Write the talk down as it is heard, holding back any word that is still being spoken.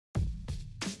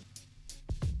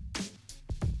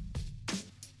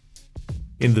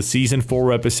In the Season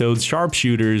 4 episode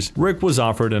Sharpshooters, Rick was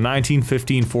offered a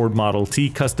 1915 Ford Model T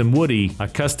Custom Woody, a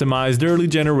customized early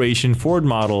generation Ford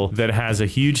model that has a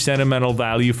huge sentimental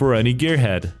value for any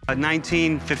gearhead. A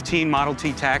 1915 Model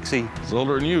T Taxi. It's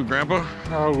older than you, Grandpa.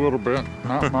 Oh, a little bit,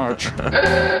 not much.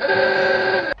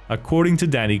 According to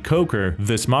Danny Coker,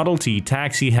 this Model T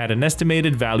Taxi had an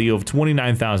estimated value of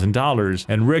 $29,000,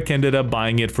 and Rick ended up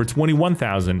buying it for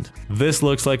 $21,000. This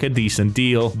looks like a decent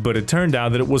deal, but it turned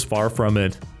out that it was far from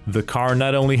it. The car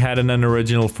not only had an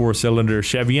unoriginal 4-cylinder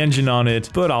Chevy engine on it,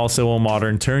 but also a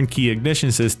modern turnkey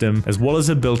ignition system, as well as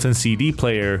a built-in CD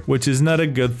player, which is not a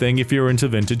good thing if you're into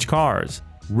vintage cars.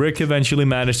 Rick eventually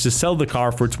managed to sell the car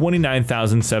for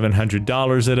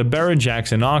 $29,700 at a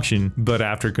Barrett-Jackson auction, but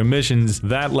after commissions,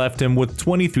 that left him with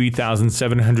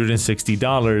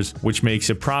 $23,760, which makes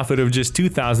a profit of just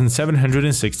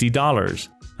 $2,760.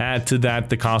 Add to that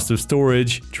the cost of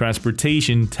storage,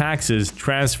 transportation, taxes,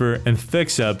 transfer, and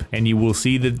fix-up, and you will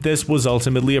see that this was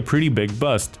ultimately a pretty big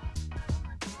bust.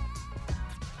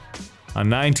 A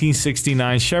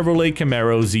 1969 Chevrolet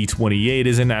Camaro Z28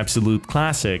 is an absolute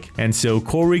classic, and so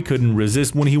Corey couldn't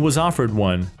resist when he was offered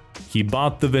one. He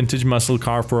bought the vintage muscle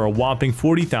car for a whopping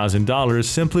 $40,000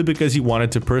 simply because he wanted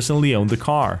to personally own the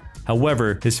car.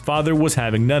 However, his father was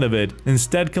having none of it,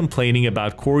 instead complaining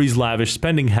about Corey's lavish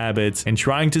spending habits and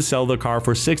trying to sell the car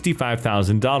for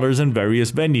 $65,000 in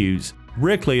various venues.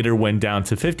 Rick later went down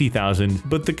to $50,000,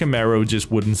 but the Camaro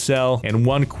just wouldn't sell, and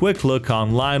one quick look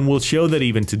online will show that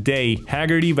even today,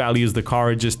 Haggerty values the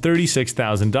car at just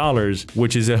 $36,000,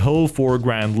 which is a whole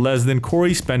 $4,000 less than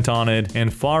Corey spent on it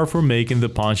and far from making the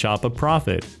pawn shop a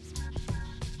profit.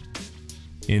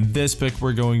 In this pick,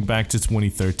 we're going back to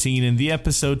 2013 in the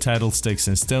episode titled Sticks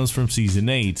and Stones from Season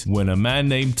 8, when a man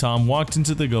named Tom walked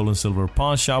into the gold and silver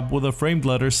pawn shop with a framed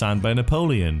letter signed by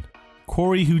Napoleon.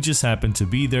 Corey, who just happened to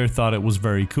be there, thought it was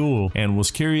very cool and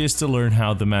was curious to learn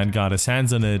how the man got his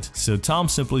hands on it, so Tom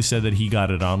simply said that he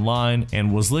got it online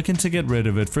and was looking to get rid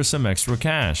of it for some extra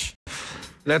cash.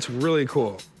 That's really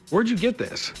cool. Where'd you get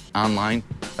this? Online.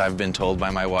 I've been told by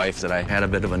my wife that I had a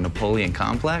bit of a Napoleon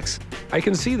complex. I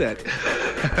can see that.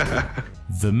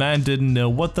 The man didn't know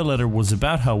what the letter was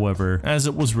about, however, as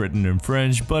it was written in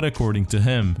French, but according to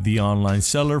him, the online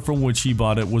seller from which he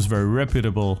bought it was very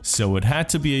reputable, so it had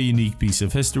to be a unique piece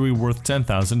of history worth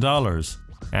 $10,000.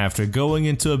 After going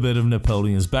into a bit of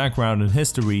Napoleon's background and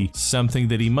history, something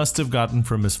that he must have gotten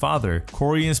from his father,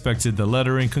 Corey inspected the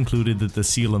letter and concluded that the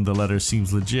seal on the letter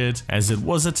seems legit, as it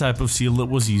was a type of seal that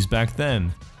was used back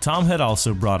then. Tom had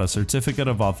also brought a certificate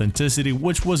of authenticity,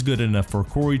 which was good enough for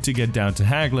Corey to get down to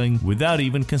haggling without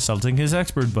even consulting his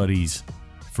expert buddies.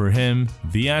 For him,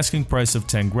 the asking price of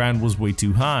 $10,000 was way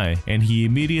too high, and he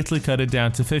immediately cut it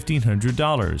down to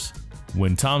 $1,500.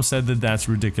 When Tom said that that's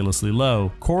ridiculously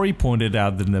low, Corey pointed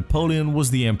out that Napoleon was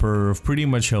the emperor of pretty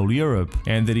much whole Europe,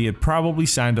 and that he had probably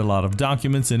signed a lot of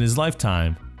documents in his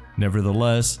lifetime.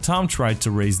 Nevertheless, Tom tried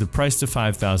to raise the price to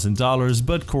 $5,000,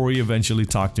 but Corey eventually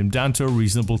talked him down to a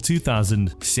reasonable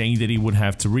 $2,000, saying that he would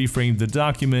have to reframe the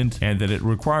document and that it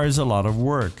requires a lot of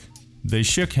work. They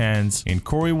shook hands, and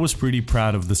Corey was pretty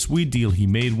proud of the sweet deal he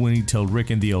made when he told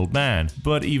Rick and the old man,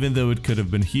 but even though it could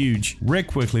have been huge, Rick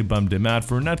quickly bummed him out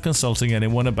for not consulting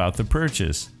anyone about the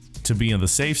purchase. To be on the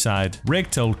safe side,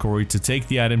 Rick told Corey to take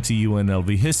the item to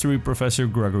UNLV history professor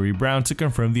Gregory Brown to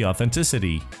confirm the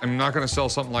authenticity. I'm not going to sell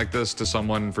something like this to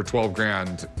someone for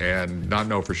 $12,000 and not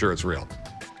know for sure it's real.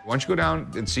 Why don't you go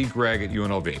down and see Greg at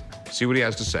UNLV, see what he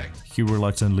has to say. He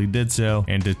reluctantly did so,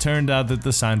 and it turned out that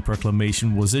the signed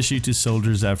proclamation was issued to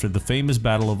soldiers after the famous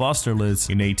Battle of Austerlitz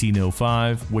in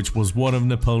 1805, which was one of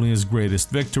Napoleon's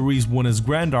greatest victories when his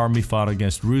Grand Army fought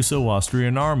against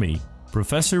Russo-Austrian army.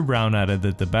 Professor Brown added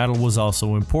that the battle was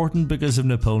also important because of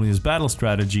Napoleon's battle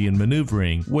strategy and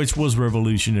maneuvering, which was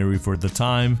revolutionary for the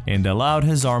time and allowed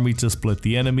his army to split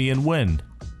the enemy and win.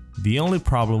 The only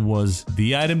problem was,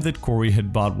 the item that Corey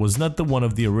had bought was not the one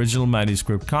of the original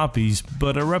manuscript copies,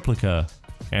 but a replica.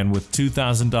 And with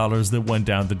 $2,000 that went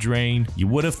down the drain, you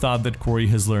would have thought that Corey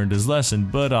has learned his lesson,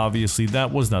 but obviously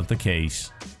that was not the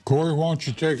case. Corey, why don't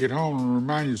you take it home and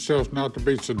remind yourself not to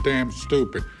be so damn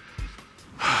stupid?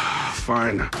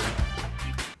 Fine.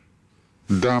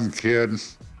 Dumb kid.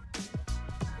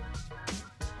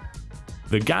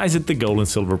 The guys at the gold and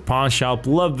silver pawn shop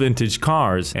love vintage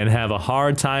cars and have a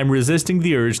hard time resisting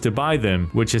the urge to buy them,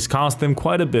 which has cost them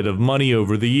quite a bit of money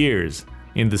over the years.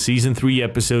 In the season 3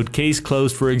 episode Case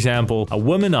Closed, for example, a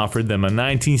woman offered them a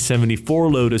 1974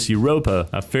 Lotus Europa,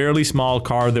 a fairly small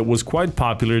car that was quite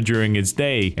popular during its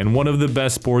day and one of the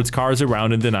best sports cars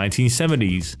around in the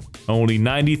 1970s. Only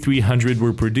 9,300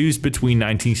 were produced between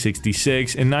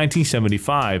 1966 and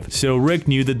 1975, so Rick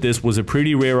knew that this was a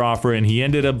pretty rare offer and he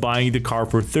ended up buying the car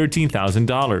for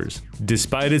 $13,000.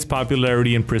 Despite its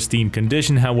popularity and pristine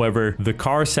condition, however, the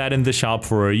car sat in the shop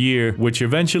for a year, which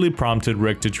eventually prompted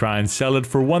Rick to try and sell it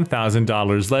for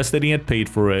 $1,000 less than he had paid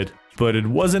for it. But it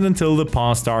wasn't until the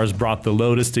Pawn Stars brought the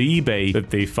Lotus to eBay that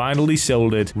they finally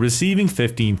sold it, receiving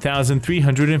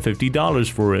 $15,350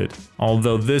 for it.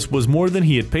 Although this was more than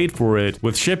he had paid for it,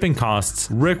 with shipping costs,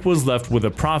 Rick was left with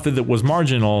a profit that was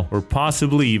marginal or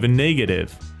possibly even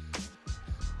negative.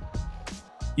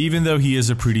 Even though he is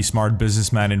a pretty smart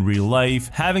businessman in real life,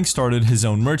 having started his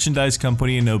own merchandise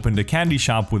company and opened a candy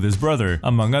shop with his brother,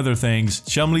 among other things,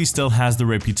 Chumlee still has the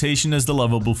reputation as the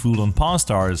lovable fool on Pawn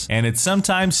Stars, and it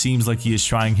sometimes seems like he is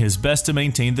trying his best to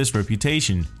maintain this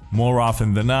reputation. More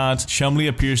often than not, Chumlee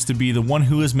appears to be the one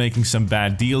who is making some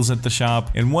bad deals at the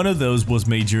shop, and one of those was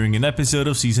made during an episode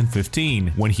of season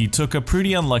 15, when he took a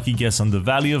pretty unlucky guess on the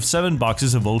value of 7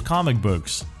 boxes of old comic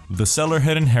books. The seller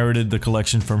had inherited the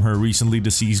collection from her recently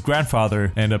deceased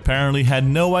grandfather and apparently had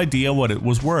no idea what it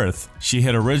was worth. She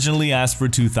had originally asked for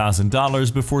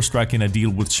 $2,000 before striking a deal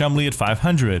with Chumlee at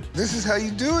 $500. This is how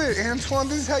you do it, Antoine.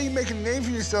 This is how you make a name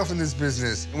for yourself in this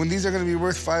business. When these are going to be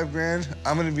worth $5,000,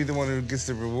 I'm going to be the one who gets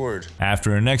the reward.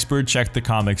 After an expert checked the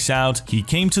comics out, he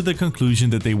came to the conclusion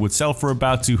that they would sell for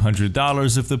about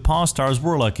 $200 if the Pawn Stars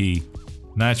were lucky.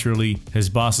 Naturally, his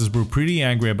bosses were pretty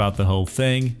angry about the whole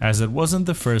thing, as it wasn't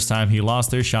the first time he lost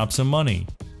their shop some money.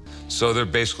 So they're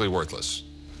basically worthless.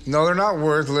 No, they're not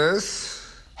worthless.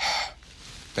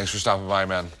 Thanks for stopping by,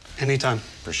 man. Anytime.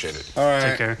 Appreciate it. All right,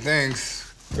 Take care.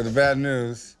 Thanks for the bad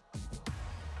news.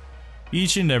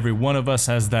 Each and every one of us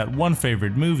has that one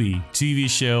favorite movie, TV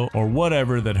show, or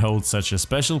whatever that holds such a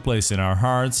special place in our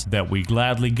hearts that we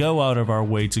gladly go out of our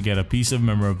way to get a piece of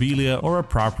memorabilia or a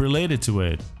prop related to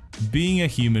it. Being a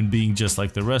human being just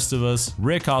like the rest of us,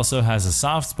 Rick also has a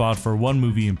soft spot for one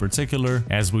movie in particular,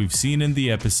 as we've seen in the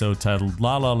episode titled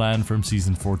La La Land from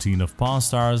season 14 of Pawn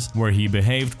Stars, where he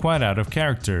behaved quite out of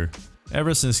character.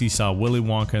 Ever since he saw Willy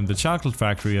Wonka and the Chocolate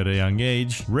Factory at a young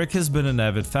age, Rick has been an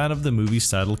avid fan of the movie's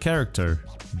title character.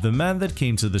 The man that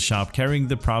came to the shop carrying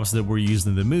the props that were used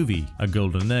in the movie, a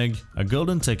golden egg, a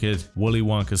golden ticket, Willy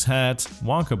Wonka's hat,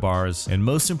 Wonka bars, and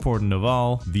most important of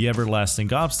all, the everlasting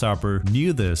gobstopper,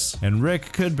 knew this, and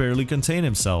Rick could barely contain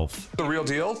himself. The real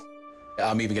deal?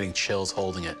 I'm even getting chills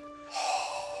holding it.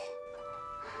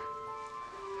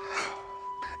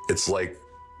 It's like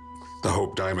the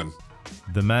Hope Diamond.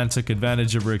 The man took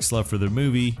advantage of Rick's love for the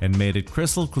movie and made it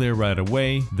crystal clear right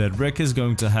away that Rick is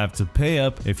going to have to pay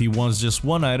up if he wants just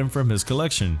one item from his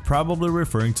collection, probably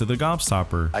referring to the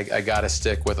gobstopper. I gotta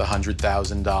stick with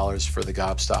 $100,000 for the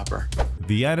gobstopper.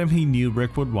 The item he knew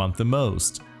Rick would want the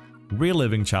most.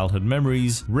 Reliving childhood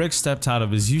memories, Rick stepped out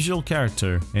of his usual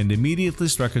character and immediately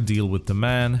struck a deal with the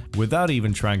man without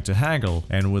even trying to haggle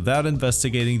and without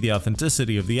investigating the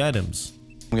authenticity of the items.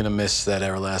 I'm gonna miss that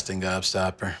everlasting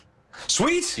gobstopper.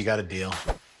 Sweet! You got a deal.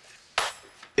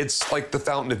 It's like the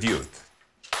fountain of youth.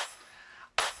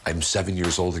 I'm 7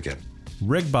 years old again.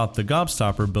 Rick bought the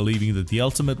gobstopper believing that the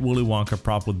ultimate Willy Wonka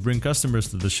prop would bring customers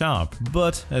to the shop,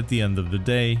 but at the end of the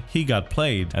day, he got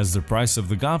played, as the price of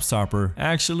the gobstopper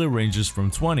actually ranges from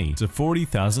 $20,000 to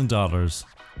 $40,000.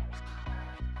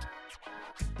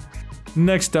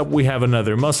 Next up, we have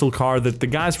another muscle car that the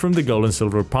guys from the Gold and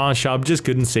Silver Pawn Shop just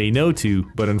couldn't say no to,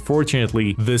 but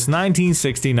unfortunately, this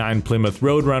 1969 Plymouth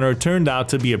Roadrunner turned out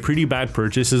to be a pretty bad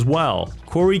purchase as well.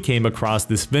 Corey came across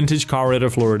this vintage car at a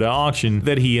Florida auction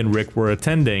that he and Rick were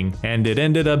attending, and it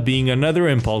ended up being another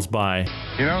impulse buy.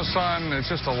 You know, son, it's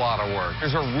just a lot of work.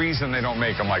 There's a reason they don't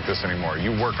make them like this anymore.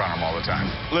 You work on them all the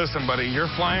time. Listen, buddy, you're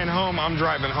flying home, I'm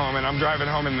driving home, and I'm driving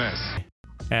home in this.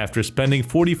 After spending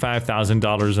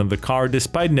 $45,000 on the car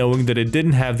despite knowing that it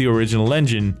didn't have the original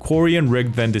engine, Corey and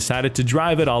Rick then decided to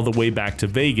drive it all the way back to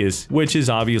Vegas, which is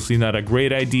obviously not a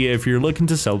great idea if you're looking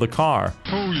to sell the car.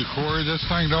 Fool you, Corey, this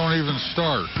thing don't even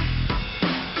start.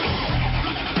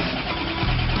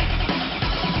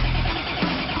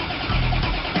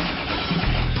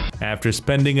 After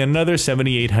spending another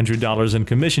 $7,800 in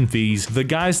commission fees, the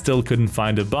guys still couldn't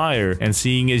find a buyer, and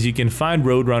seeing as you can find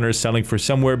Roadrunners selling for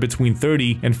somewhere between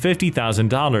 $30,000 and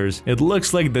 $50,000, it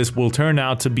looks like this will turn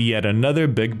out to be yet another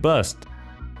big bust.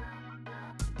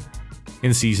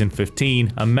 In season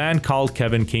 15, a man called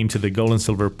Kevin came to the gold and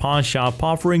silver pawn shop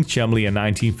offering Chumley a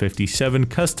 1957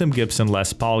 custom Gibson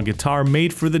Les Paul guitar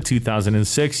made for the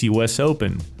 2006 US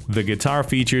Open. The guitar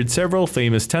featured several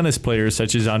famous tennis players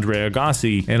such as Andre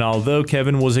Agassi, and although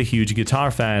Kevin was a huge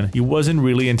guitar fan, he wasn't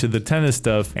really into the tennis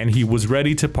stuff and he was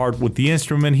ready to part with the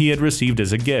instrument he had received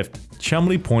as a gift.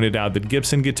 Chumley pointed out that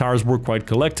Gibson guitars were quite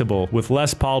collectible, with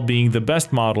Les Paul being the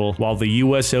best model, while the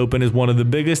US Open is one of the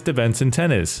biggest events in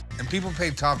tennis. And people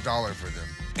pay top dollar for them.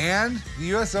 And the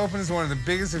US Open is one of the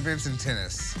biggest events in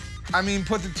tennis. I mean,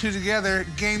 put the two together,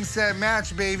 game, set,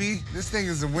 match, baby. This thing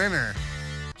is a winner.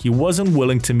 He wasn't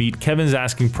willing to meet Kevin's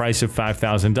asking price of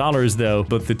 $5,000 though,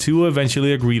 but the two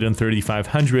eventually agreed on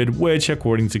 $3,500, which,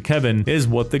 according to Kevin, is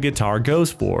what the guitar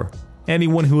goes for.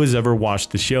 Anyone who has ever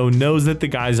watched the show knows that the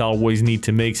guys always need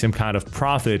to make some kind of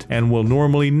profit and will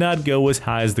normally not go as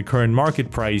high as the current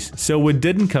market price, so it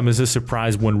didn't come as a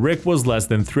surprise when Rick was less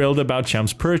than thrilled about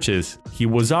Chum's purchase. He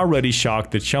was already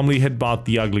shocked that Chumley had bought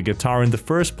the ugly guitar in the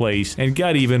first place and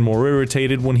got even more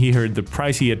irritated when he heard the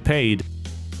price he had paid.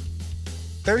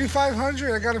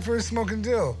 $3,500, I got it for a smoking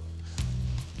deal.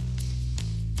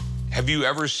 Have you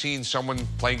ever seen someone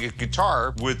playing a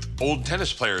guitar with old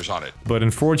tennis players on it? But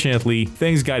unfortunately,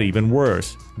 things got even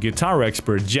worse. Guitar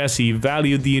expert Jesse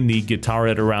valued the unique guitar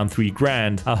at around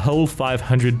 $3,000, a whole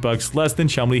 $500 less than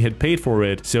Chumley had paid for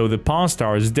it, so the Pawn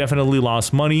Stars definitely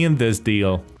lost money in this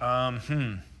deal. I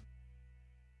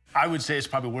would say it's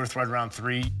probably worth right around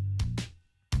 $3,000.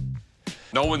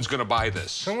 No one's gonna buy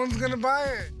this. Someone's gonna buy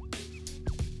it.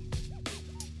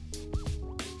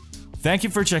 Thank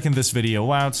you for checking this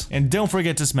video out, and don't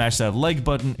forget to smash that like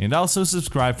button and also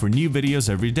subscribe for new videos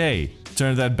every day.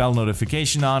 Turn that bell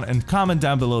notification on and comment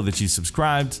down below that you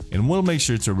subscribed, and we'll make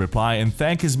sure to reply and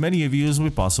thank as many of you as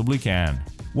we possibly can.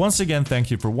 Once again,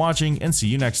 thank you for watching and see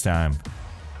you next time.